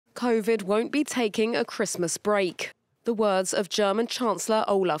COVID won't be taking a Christmas break. The words of German Chancellor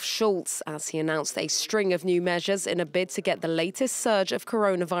Olaf Scholz as he announced a string of new measures in a bid to get the latest surge of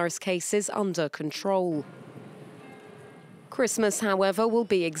coronavirus cases under control. Christmas, however, will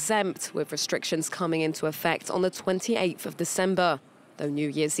be exempt, with restrictions coming into effect on the 28th of December, though New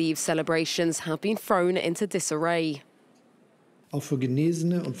Year's Eve celebrations have been thrown into disarray. Auch für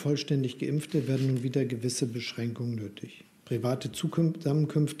Genesene und vollständig Geimpfte werden nun wieder gewisse Beschränkungen nötig. Private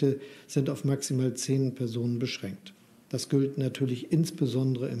Zusammenkünfte sind auf maximal 10 Personen beschränkt. Das gilt natürlich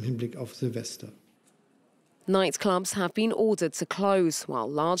insbesondere im Hinblick auf Silvester. Nightclubs have been ordered to close, while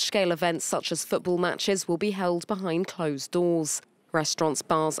large-scale events such as football matches will be held behind closed doors. Restaurants,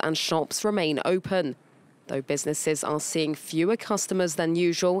 bars and shops remain open, though businesses are seeing fewer customers than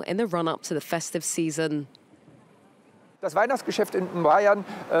usual in the run-up to the festive season. Das Weihnachtsgeschäft in Bayern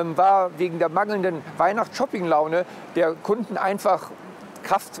war wegen der mangelnden Weihnachts-Shopping-Laune der Kunden einfach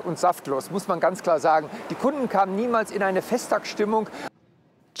kraft- und saftlos, muss man ganz klar sagen. Die Kunden kamen niemals in eine Festtagsstimmung.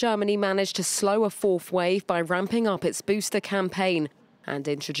 Germany managed to slow a fourth wave by ramping up its booster campaign and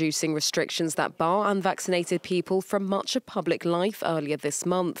introducing restrictions that bar unvaccinated people from much of public life earlier this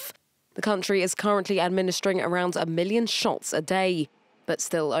month. The country is currently administering around 1 million shots a day, but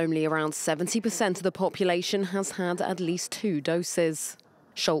still only around 70% of the population has had at least 2 doses.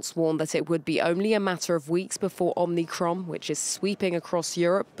 Scholz warned that it would be only a matter of weeks before Omicron, which is sweeping across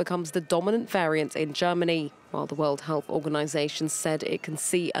Europe, becomes the dominant variant in Germany, while the World Health Organization said it can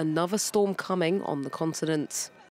see another storm coming on the continent.